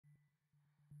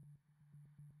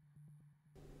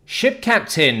Ship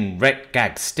Captain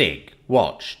Retgag Stig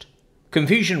watched,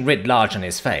 confusion writ large on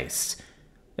his face,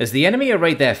 as the enemy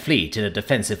arrayed their fleet in a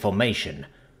defensive formation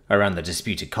around the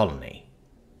disputed colony.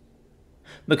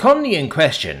 The colony in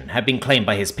question had been claimed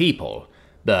by his people,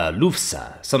 the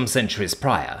Lufsa, some centuries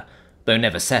prior, though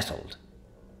never settled.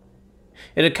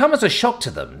 It had come as a shock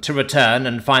to them to return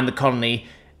and find the colony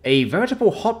a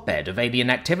veritable hotbed of alien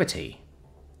activity.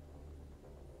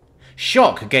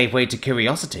 Shock gave way to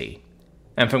curiosity,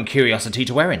 and from curiosity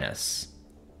to wariness.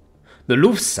 The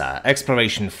Lufsa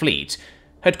exploration fleet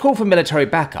had called for military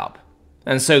backup,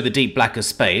 and so the deep black of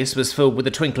space was filled with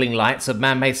the twinkling lights of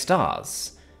man-made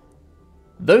stars.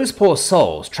 Those poor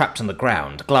souls trapped on the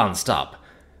ground glanced up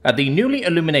at the newly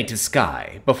illuminated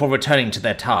sky before returning to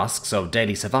their tasks of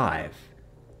daily survive.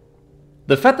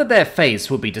 The fact that their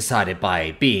fates would be decided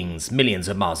by beings millions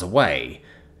of miles away,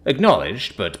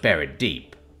 acknowledged but buried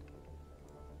deep.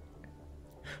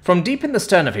 From deep in the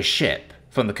stern of his ship,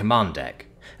 from the command deck,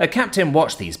 a captain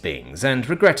watched these beings and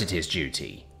regretted his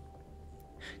duty.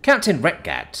 Captain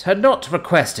Retgat had not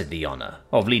requested the honor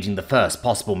of leading the first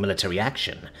possible military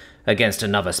action against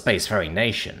another spacefaring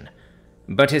nation,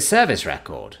 but his service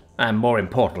record, and more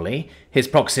importantly, his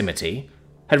proximity,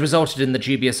 had resulted in the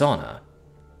dubious honor.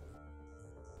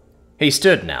 He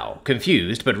stood now,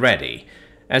 confused but ready,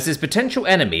 as his potential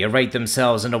enemy arrayed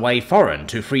themselves in a way foreign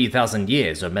to 3,000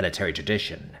 years of military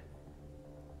tradition.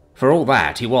 For all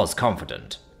that, he was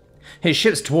confident. His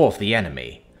ships dwarfed the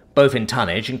enemy, both in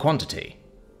tonnage and quantity.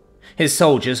 His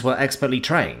soldiers were expertly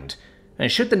trained,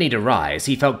 and should the need arise,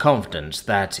 he felt confident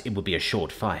that it would be a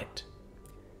short fight.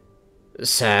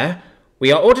 "Sir,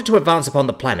 we are ordered to advance upon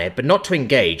the planet, but not to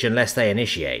engage unless they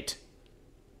initiate."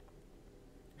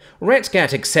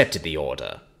 Retgat accepted the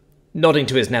order, nodding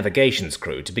to his navigations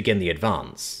crew to begin the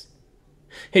advance.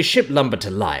 His ship lumbered to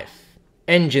life,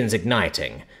 engines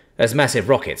igniting as massive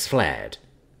rockets flared,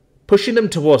 pushing them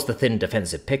towards the thin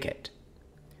defensive picket.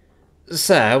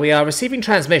 "Sir, we are receiving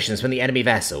transmissions from the enemy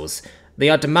vessels. They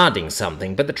are demanding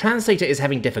something, but the translator is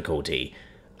having difficulty.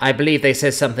 I believe they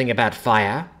said something about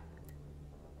fire."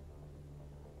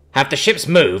 "Have the ships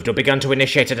moved or begun to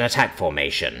initiate an attack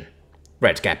formation?"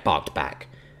 Retgat barked back.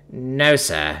 "No,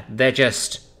 sir. They're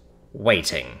just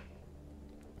waiting."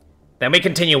 "Then we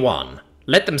continue on.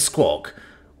 Let them squawk.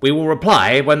 We will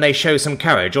reply when they show some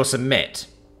courage or submit."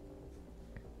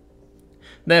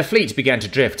 Their fleet began to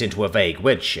drift into a vague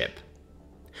wedge ship.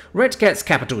 Retgat's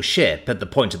capital ship at the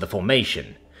point of the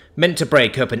formation, meant to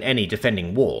break open any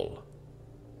defending wall.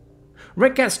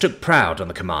 Retgat stood proud on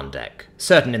the command deck,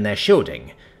 certain in their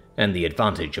shielding and the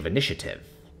advantage of initiative.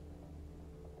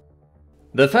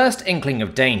 The first inkling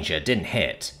of danger didn't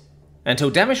hit, until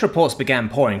damage reports began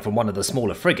pouring from one of the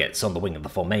smaller frigates on the wing of the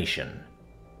formation.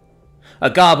 A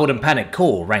garbled and panicked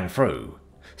call rang through,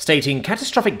 stating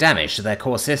catastrophic damage to their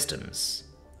core systems.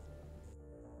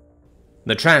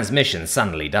 The transmission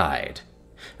suddenly died,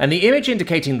 and the image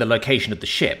indicating the location of the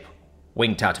ship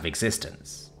winked out of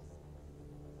existence.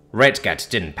 Retgat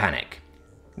didn't panic.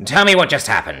 "Tell me what just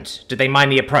happened. Did they mine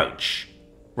the approach?"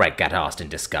 Retgat asked in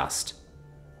disgust.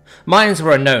 Mines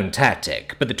were a known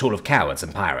tactic, but the tool of cowards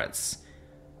and pirates.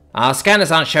 "Our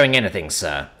scanners aren't showing anything,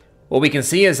 sir. All we can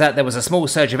see is that there was a small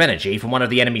surge of energy from one of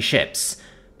the enemy ships,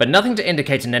 but nothing to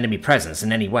indicate an enemy presence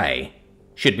in any way.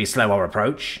 Should we slow our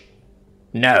approach?"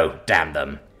 "No, damn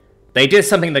them. They did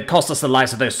something that cost us the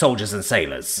lives of those soldiers and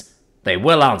sailors. They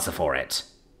will answer for it."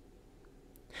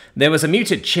 There was a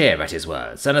muted cheer at his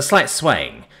words, and a slight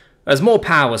swaying, as more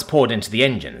power was poured into the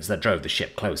engines that drove the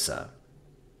ship closer.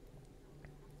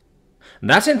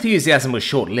 That enthusiasm was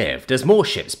short-lived, as more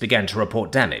ships began to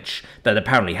report damage that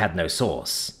apparently had no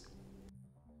source.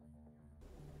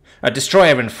 A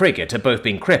destroyer and frigate had both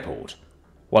been crippled,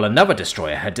 while another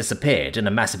destroyer had disappeared in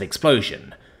a massive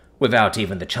explosion, without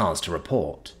even the chance to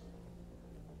report.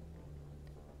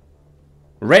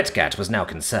 Retgat was now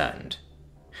concerned.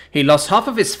 He lost half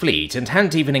of his fleet and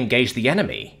hadn't even engaged the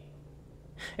enemy.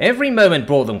 Every moment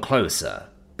brought them closer,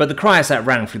 but the cries that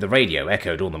rang through the radio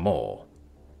echoed all the more.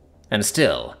 And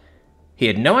still, he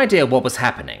had no idea what was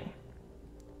happening.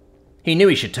 He knew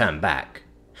he should turn back,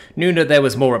 knew that there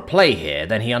was more at play here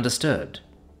than he understood.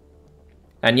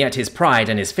 And yet his pride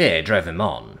and his fear drove him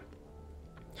on.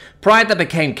 Pride that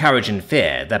became courage and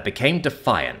fear that became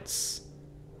defiance.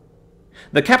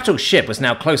 The capital ship was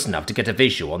now close enough to get a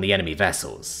visual on the enemy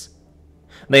vessels.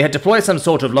 They had deployed some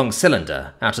sort of long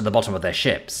cylinder out of the bottom of their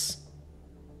ships.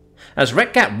 As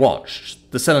Retgat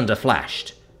watched, the cylinder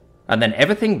flashed, and then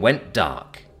everything went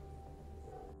dark.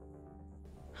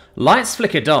 Lights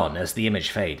flickered on as the image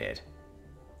faded.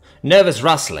 Nervous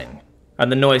rustling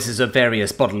and the noises of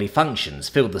various bodily functions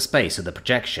filled the space of the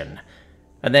projection,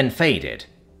 and then faded,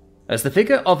 as the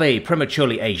figure of a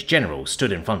prematurely aged general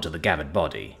stood in front of the gathered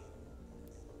body.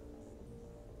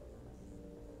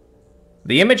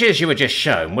 The images you were just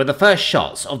shown were the first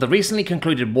shots of the recently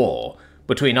concluded war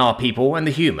between our people and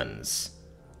the humans.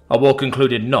 A war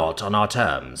concluded not on our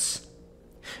terms.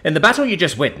 In the battle you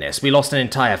just witnessed, we lost an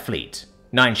entire fleet,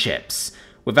 9 ships,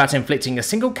 without inflicting a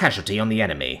single casualty on the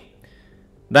enemy.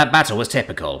 That battle was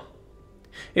typical.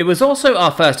 It was also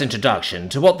our first introduction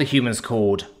to what the humans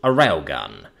called a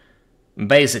railgun,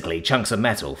 basically chunks of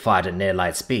metal fired at near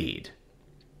light speed.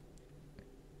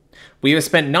 We have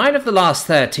spent 9 of the last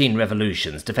 13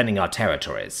 revolutions defending our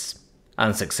territories,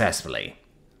 unsuccessfully,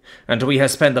 and we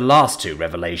have spent the last 2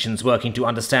 revolutions working to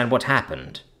understand what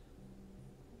happened.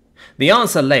 The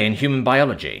answer lay in human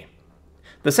biology.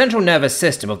 The central nervous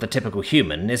system of the typical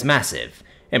human is massive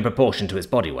in proportion to its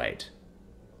body weight,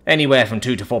 anywhere from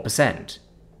 2 to 4%,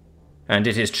 and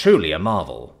it is truly a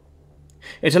marvel.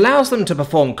 It allows them to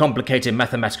perform complicated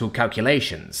mathematical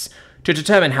calculations to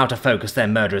determine how to focus their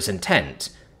murderous intent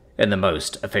in the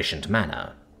most efficient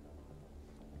manner.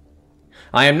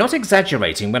 I am not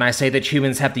exaggerating when I say that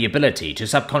humans have the ability to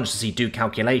subconsciously do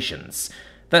calculations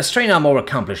that strain our more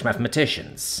accomplished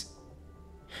mathematicians.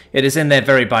 It is in their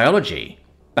very biology,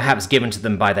 perhaps given to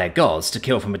them by their gods to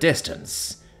kill from a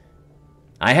distance.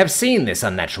 I have seen this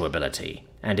unnatural ability,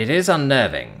 and it is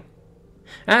unnerving,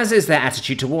 as is their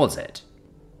attitude towards it.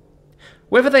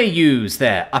 Whether they use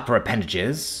their upper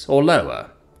appendages or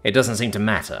lower, it doesn't seem to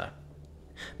matter.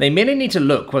 They merely need to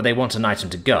look where they want an item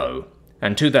to go,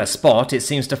 and to that spot it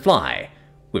seems to fly,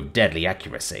 with deadly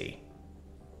accuracy.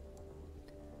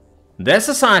 Their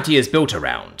society is built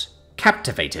around,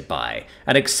 captivated by,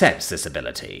 and accepts this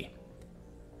ability.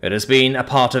 It has been a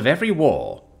part of every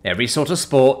war, every sort of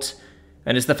sport,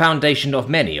 and is the foundation of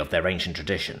many of their ancient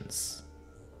traditions.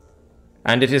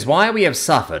 And it is why we have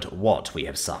suffered what we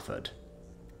have suffered.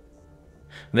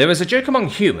 There is a joke among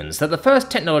humans that the first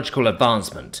technological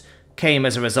advancement came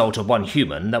as a result of one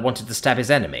human that wanted to stab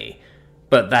his enemy,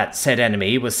 but that said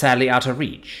enemy was sadly out of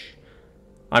reach.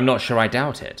 I'm not sure I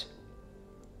doubt it.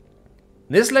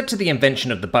 This led to the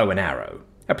invention of the bow and arrow,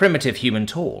 a primitive human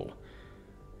tool.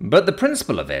 But the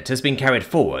principle of it has been carried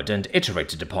forward and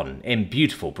iterated upon in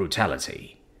beautiful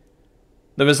brutality.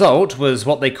 The result was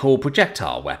what they call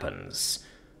projectile weapons.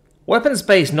 Weapons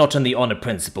based not on the honoured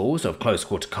principles of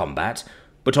close-quarter combat,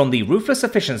 but on the ruthless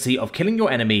efficiency of killing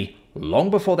your enemy long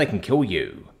before they can kill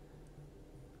you.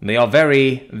 They are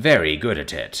very, very good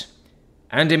at it,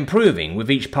 and improving with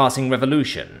each passing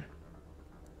revolution.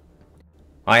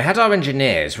 I had our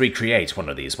engineers recreate one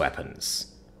of these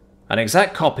weapons, an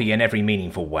exact copy in every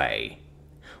meaningful way.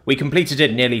 We completed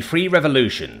it nearly 3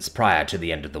 revolutions prior to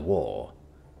the end of the war.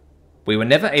 We were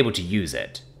never able to use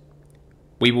it.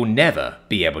 We will never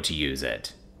be able to use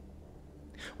it.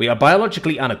 We are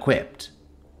biologically unequipped.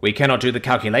 We cannot do the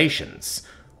calculations.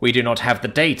 We do not have the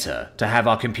data to have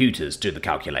our computers do the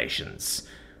calculations.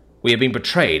 We have been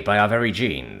betrayed by our very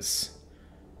genes.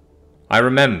 I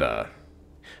remember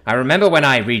when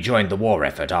I rejoined the war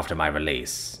effort after my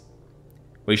release.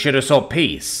 We should have sought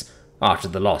peace after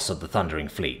the loss of the Thundering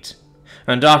Fleet,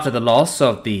 and after the loss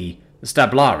of the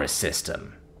Stablaris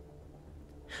system.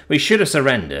 We should have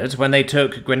surrendered when they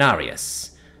took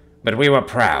Grenarius, but we were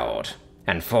proud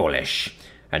and foolish,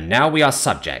 and now we are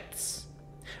subjects.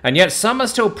 And yet some are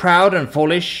still proud and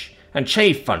foolish and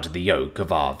chafe under the yoke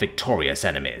of our victorious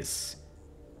enemies.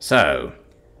 So,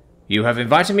 you have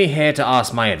invited me here to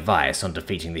ask my advice on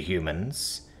defeating the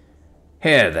humans.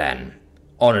 Here then,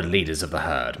 honoured leaders of the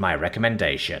herd, my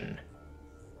recommendation.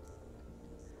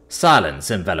 Silence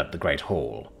enveloped the great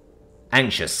hall.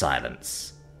 Anxious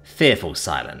silence. Fearful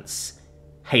silence.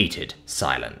 Hated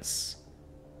silence.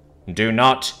 Do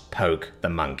not poke the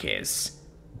monkeys.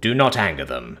 Do not anger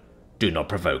them. Do not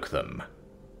provoke them.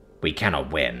 We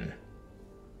cannot win.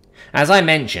 As I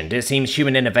mentioned, it seems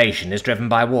human innovation is driven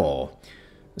by war.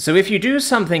 So if you do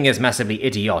something as massively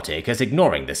idiotic as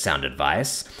ignoring this sound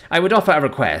advice, I would offer a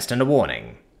request and a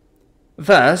warning.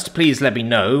 First, please let me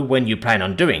know when you plan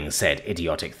on doing said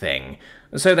idiotic thing,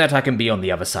 so that I can be on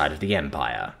the other side of the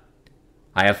Empire.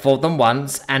 I have fought them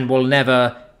once, and will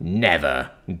never,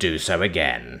 never do so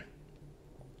again.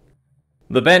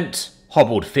 The bent,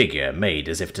 hobbled figure made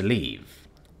as if to leave.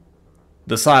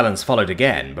 The silence followed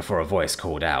again before a voice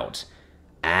called out,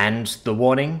 "And the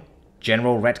warning,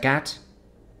 General Retgat?"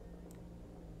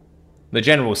 The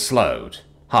general slowed,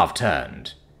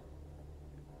 half-turned.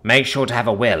 "Make sure to have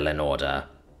a will in order,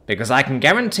 because I can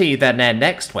guarantee that their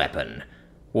next weapon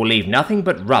will leave nothing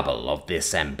but rubble of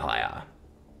this empire."